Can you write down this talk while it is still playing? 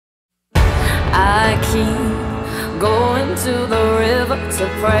I keep going to the river to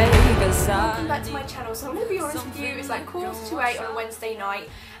pray. Welcome back to my channel. So I'm going to be honest with you, it's like 7:45 on a Wednesday night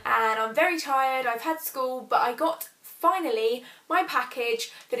and I'm very tired. I've had school, but I got finally my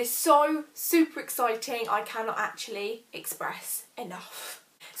package that is so super exciting I cannot actually express enough.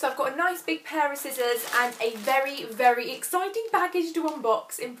 So I've got a nice big pair of scissors and a very, very exciting package to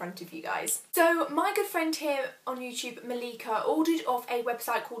unbox in front of you guys. So my good friend here on YouTube, Malika, ordered off a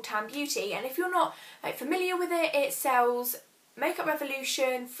website called Tam Beauty, and if you're not familiar with it, it sells Makeup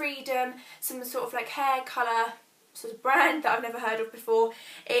Revolution, Freedom, some sort of like hair colour sort of brand that I've never heard of before.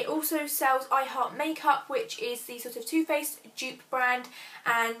 It also sells I Heart Makeup, which is the sort of Too Faced dupe brand,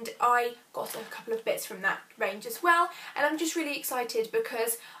 and I got a couple of bits from that range as well, and I'm just really excited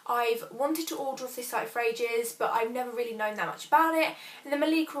because I've wanted to order off this site for ages, but I've never really known that much about it, and then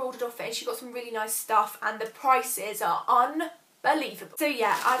Malika ordered off it and she got some really nice stuff and the prices are unbelievable. So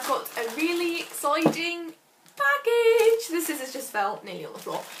yeah, I've got a really exciting package. The scissors just fell nearly on the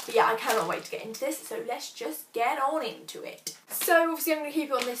floor, but yeah, I cannot wait to get into this, so let's just get on into it. So obviously I'm going to keep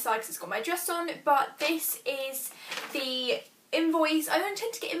it on this side because it's got my address on, but this is the invoice. I don't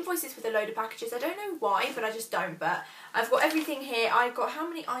tend to get invoices with a load of packages, I don't know why, but I just don't. But I've got everything here. I've got, how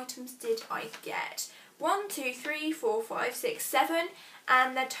many items did I get? 1, 2, 3, 4, 5, 6, 7,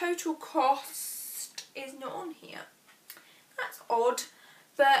 and the total cost is not on here. That's odd.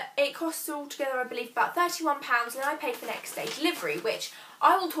 But it costs altogether, I believe, about £31, and I paid for next day delivery, which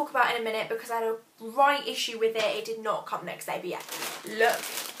I will talk about in a minute because I had a right issue with it. It did not come next day, but yeah, look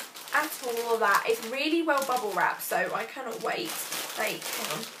at all of that. It's really well bubble wrapped, so I cannot wait. Like,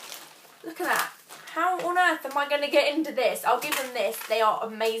 hang on. Look at that. How on earth am I going to get into this? I'll give them this. They are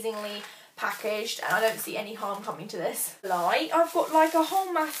amazingly packaged, and I don't see any harm coming to this. Like, I've got like a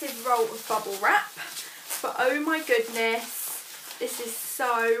whole massive roll of bubble wrap, but oh my goodness. This is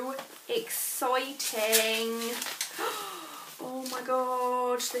so exciting. Oh my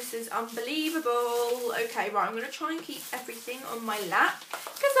god, this is unbelievable. Okay, right, I'm going to try and keep everything on my lap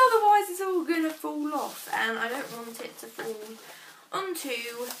because otherwise it's all going to fall off and I don't want it to fall onto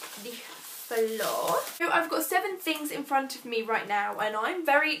the floor. So I've got 7 things in front of me right now and I'm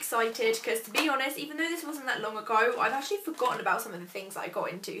very excited because, to be honest, even though this wasn't that long ago, I've actually forgotten about some of the things that I got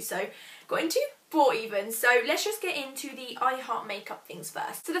into. Bought even. So let's just get into the I Heart Makeup things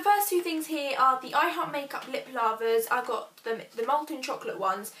first. So the first 2 things here are the I Heart Makeup lip lavas. I got them, the molten chocolate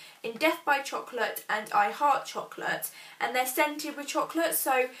ones, in Death by Chocolate and I Heart Chocolate, and they're scented with chocolate,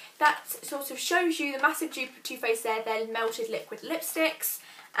 so that sort of shows you the massive dupe of Too Faced there. They're melted liquid lipsticks,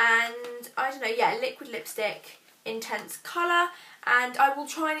 and I don't know, yeah, liquid lipstick, intense colour, and I will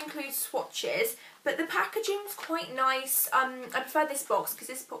try and include swatches. But the packaging's quite nice. I prefer this box because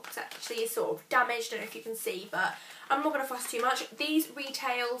this box actually is sort of damaged. I don't know if you can see, but I'm not going to fuss too much. These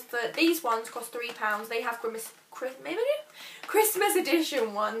retail for, these ones cost £3. They have Christmas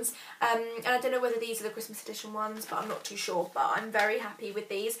edition ones. And I don't know whether these are the Christmas edition ones, but I'm not too sure. But I'm very happy with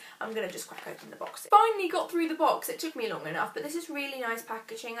these. I'm going to just crack open the box. Finally got through the box. It took me long enough, but this is really nice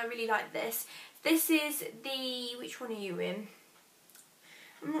packaging. I really like this. This is the, which one are you in?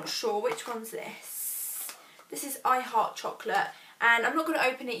 I'm not sure which one's this. This is I Heart Chocolate, and I'm not going to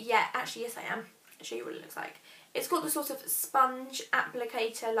open it yet. Actually, yes I am. I'll show you what it looks like. It's got the sort of sponge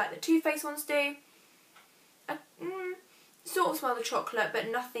applicator like the Too Faced ones do. Sort of smell the chocolate, but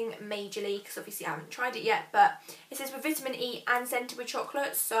nothing majorly, because obviously I haven't tried it yet. But it says with vitamin E and scented with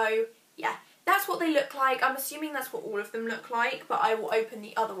chocolate, so yeah. That's what they look like. I'm assuming that's what all of them look like, but I will open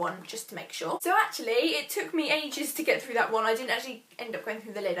the other one just to make sure. So actually, it took me ages to get through that one. I didn't actually end up going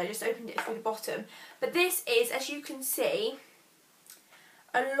through the lid. I just opened it through the bottom. But this is, as you can see,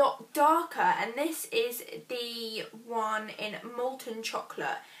 a lot darker. And this is the one in molten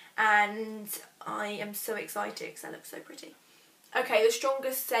chocolate. And I am so excited because that looks so pretty. Okay, the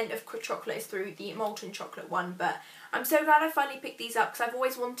strongest scent of chocolate is through the molten chocolate one, but I'm so glad I finally picked these up because I've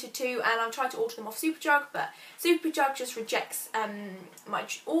always wanted to, and I've tried to order them off Superdrug, but Superdrug just rejects my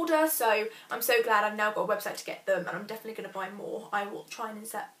order, so I'm so glad I've now got a website to get them, and I'm definitely going to buy more. I will try and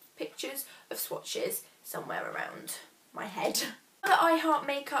insert pictures of swatches somewhere around my head. The I Heart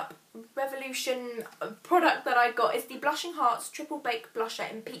Makeup Revolution product that I got is the Blushing Hearts Triple Bake Blusher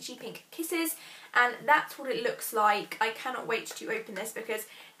in Peachy Pink Kisses, and that's what it looks like. I cannot wait to open this because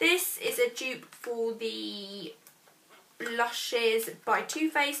this is a dupe for the blushes by Too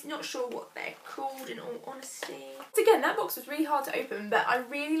Faced. Not sure what they're called in all honesty. So again, that box was really hard to open, but I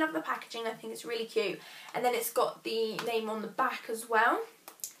really love the packaging. I think it's really cute, and then it's got the name on the back as well.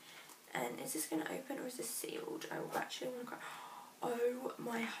 And is this going to open or is this sealed? I will actually want to cry. Oh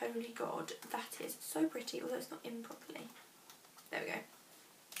my holy god, that is so pretty, although it's not in properly. There we go.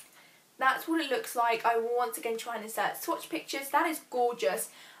 That that's what it looks like. I will once again try and insert swatch pictures. That is gorgeous.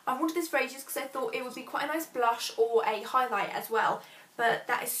 I wanted this for ages because I thought it would be quite a nice blush or a highlight as well. But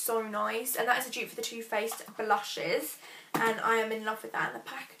that is so nice, and that is a dupe for the Too Faced blushes, and I am in love with that. And the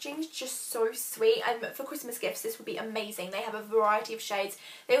packaging is just so sweet, and for Christmas gifts this would be amazing. They have a variety of shades.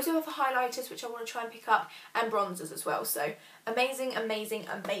 They also have highlighters, which I want to try and pick up, and bronzers as well. So amazing, amazing,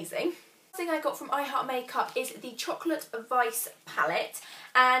 amazing. The thing I got from I Heart Makeup is the Chocolate Vice palette,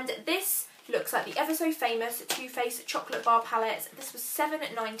 and this looks like the ever so famous Too Faced chocolate bar palette. This was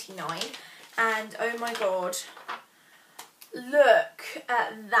 $7.99, and oh my god, look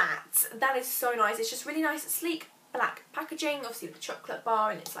at that. That is so nice. It's just really nice, sleek black packaging, obviously with the chocolate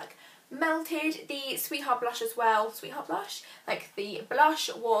bar, and it's like melted. The Sweetheart blush as well. Sweetheart blush? Like the blush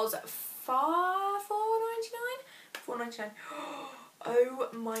was $4.99? Oh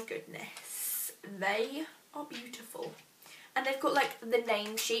my goodness. They are beautiful. And they've got like the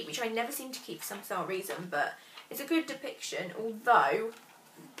name sheet, which I never seem to keep for some reason, but it's a good depiction, although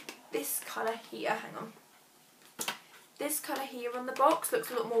this colour here, hang on. This colour here on the box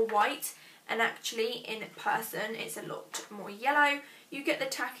looks a lot more white, and actually in person it's a lot more yellow. You get the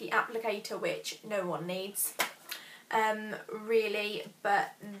tacky applicator, which no one needs, really,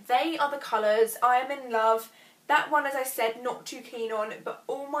 but they are the colours. I am in love. That one, as I said, not too keen on, but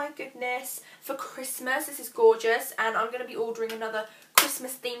oh my goodness, for Christmas this is gorgeous, and I'm going to be ordering another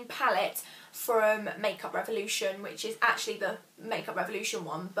Christmas themed palette from Makeup Revolution, which is actually the Makeup Revolution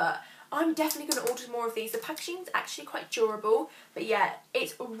one, but I'm definitely going to order more of these. The packaging is actually quite durable, but yeah,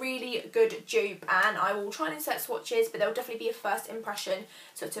 it's a really good dupe, and I will try and insert swatches, but there'll definitely be a first impression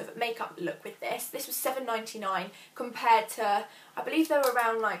sort of makeup look with this. This was $7.99 compared to, I believe they were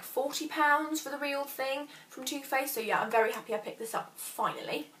around like £40 for the real thing from Too Faced, so yeah, I'm very happy I picked this up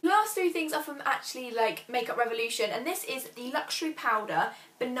finally. The last three things are from actually like Makeup Revolution, and this is the Luxury Powder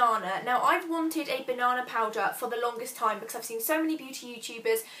Banana. Now, I've wanted a banana powder for the longest time because I've seen so many beauty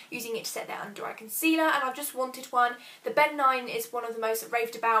YouTubers using it to set their under eye concealer, and I've just wanted one. The Ben 9 is one of the most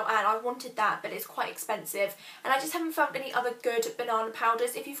raved about, and I wanted that, but it's quite expensive, and I just haven't found any other good banana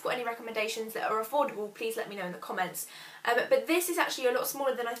powders. If you've got any recommendations that are affordable, please let me know in the comments. But this is actually a lot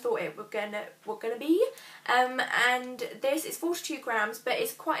smaller than I thought it were gonna be, and this is 42 grams, but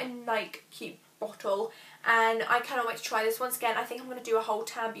it's quite a like cute bottle, and I cannot wait to try this. Once again, I think I'm going to do a whole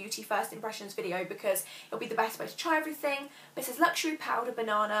Tam Beauty first impressions video because it'll be the best way to try everything. This is Luxury Powder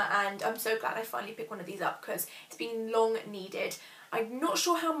Banana, and I'm so glad I finally picked one of these up because it's been long needed. I'm not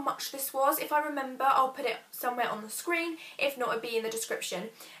sure how much this was. If I remember, I'll put it somewhere on the screen. If not, it'll be in the description.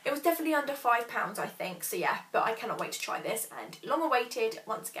 It was definitely under £5, I think, so yeah, but I cannot wait to try this, and long awaited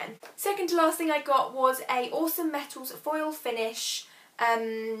once again. Second to last thing I got was a Awesome Metals Foil Finish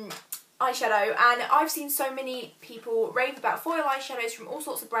eyeshadow, and I've seen so many people rave about foil eyeshadows from all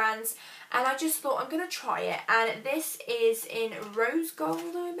sorts of brands, and I just thought I'm going to try it, and this is in rose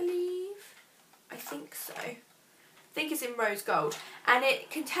gold, I believe. I think so. I think it's in rose gold, and it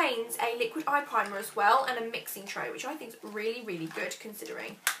contains a liquid eye primer as well and a mixing tray, which I think is really, really good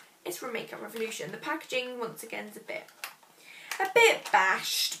considering it's from Makeup Revolution. The packaging, once again, is a bit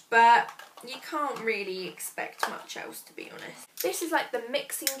bashed, but you can't really expect much else, to be honest. This is like the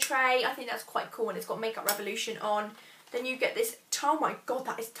mixing tray. I think that's quite cool, and it's got Makeup Revolution on. Then you get this, oh my god,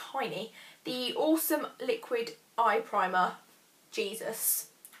 that is tiny. The Awesome Liquid Eye Primer. Jesus,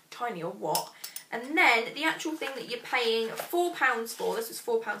 tiny or what? And then the actual thing that you're paying £4 for, this is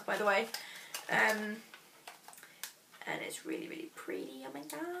 £4 by the way, and it's really, really pretty, oh my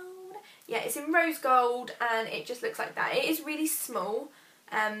god. Yeah, it's in rose gold, and it just looks like that. It is really small,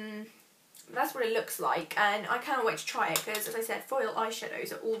 that's what it looks like, and I cannot wait to try it because, as I said, foil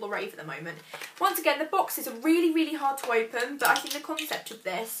eyeshadows are all the rave at the moment. Once again, the boxes are really, really hard to open, but I think the concept of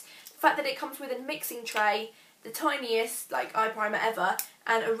this, the fact that it comes with a mixing tray, the tiniest like eye primer ever,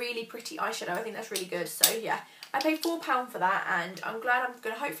 and a really pretty eyeshadow, I think that's really good. So yeah, I paid £4 for that, and I'm glad I'm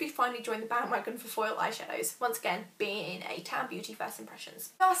going to hopefully finally join the bandwagon for foil eyeshadows. Once again, being in a Tam Beauty first impressions.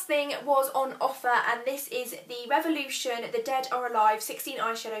 Last thing was on offer, and this is the Revolution The Dead Are Alive 16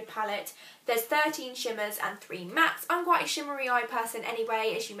 eyeshadow palette. There's 13 shimmers and 3 mattes. I'm quite a shimmery eye person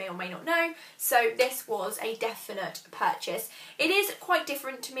anyway, as you may or may not know, so this was a definite purchase. It is quite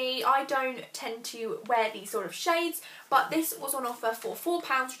different to me. I don't tend to wear these sort of shades, but this was on offer for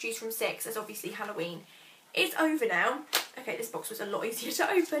 £4, reduced from £6, as obviously Halloween is over now. Okay, this box was a lot easier to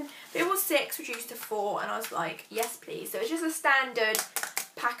open. But it was £6, reduced to £4, and I was like, yes please. So it's just a standard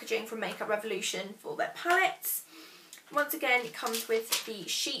packaging from Makeup Revolution for their palettes. Once again, it comes with the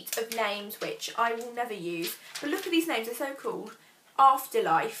sheet of names, which I will never use. But look at these names, they're so cool.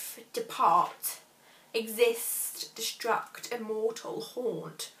 Afterlife, Depart, Exist, Destruct, Immortal,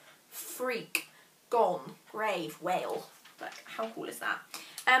 Haunt, freak, gone, grave, whale. Like, how cool is that?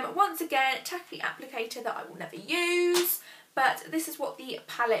 Once again, tacky applicator that I will never use. But this is what the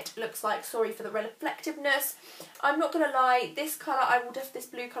palette looks like. Sorry for the reflectiveness. I'm not going to lie, this colour, this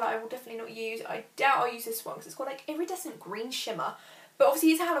blue colour I will definitely not use. I doubt I'll use this one because it's got like iridescent green shimmer. But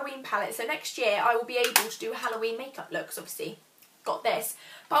obviously it's a Halloween palette, so next year I will be able to do a Halloween makeup look, because obviously got this.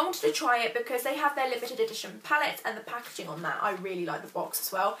 But I wanted to try it because they have their limited edition palettes, and the packaging on that, I really like the box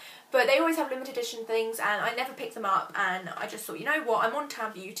as well. But they always have limited edition things and I never pick them up, and I just thought, you know what, I'm on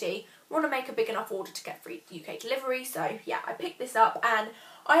Tam Beauty, want to make a big enough order to get free UK delivery, so yeah, I picked this up and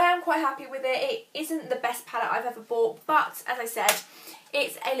I am quite happy with it. It isn't the best palette I've ever bought, but as I said,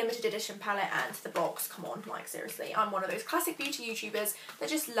 it's a limited edition palette, and the box, come on, like seriously, I'm one of those classic beauty YouTubers that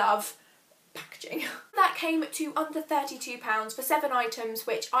just love packaging. That came to under £32 for 7 items,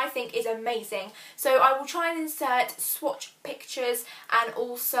 which I think is amazing. So I will try and insert swatch pictures, and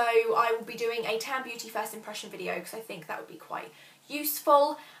also I will be doing a Tam Beauty first impression video because I think that would be quite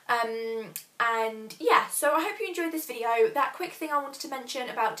useful. And yeah, so I hope you enjoyed this video. That quick thing I wanted to mention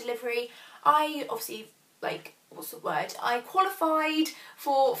about delivery, I obviously, like, what's the word? I qualified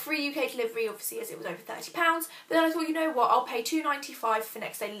for free UK delivery, obviously, as it was over £30. But then I thought, you know what, I'll pay £2.95 for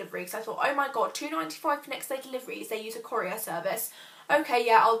next day delivery, because I thought, oh my god, £2.95 for next day deliveries, they use a courier service. Okay,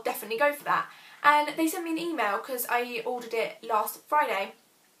 yeah, I'll definitely go for that. And they sent me an email, because I ordered it last Friday.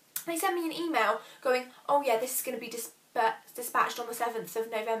 They sent me an email going, oh yeah, this is going to be dispatched on the 7th of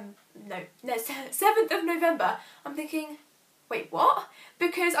November. No, 7th of November. I'm thinking, wait, what?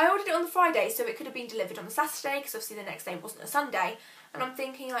 Because I ordered it on the Friday, so it could have been delivered on the Saturday, because obviously the next day wasn't a Sunday. And I'm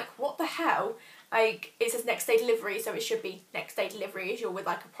thinking, like, what the hell? Like, it says next day delivery, so it should be next day delivery if you're with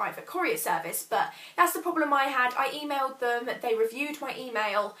like a private courier service. But that's the problem I had. I emailed them, they reviewed my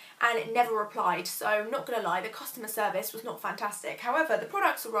email, and it never replied. So I'm not going to lie, the customer service was not fantastic. However, the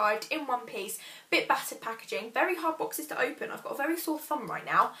products arrived in one piece, bit battered packaging, very hard boxes to open. I've got a very sore thumb right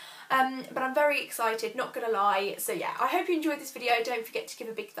now. But I'm very excited, not going to lie. So yeah, I hope you enjoyed this video. Don't forget to give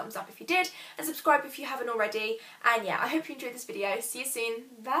a big thumbs up if you did, and subscribe if you haven't already. And yeah, I hope you enjoyed this video. See you soon.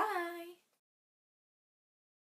 Bye!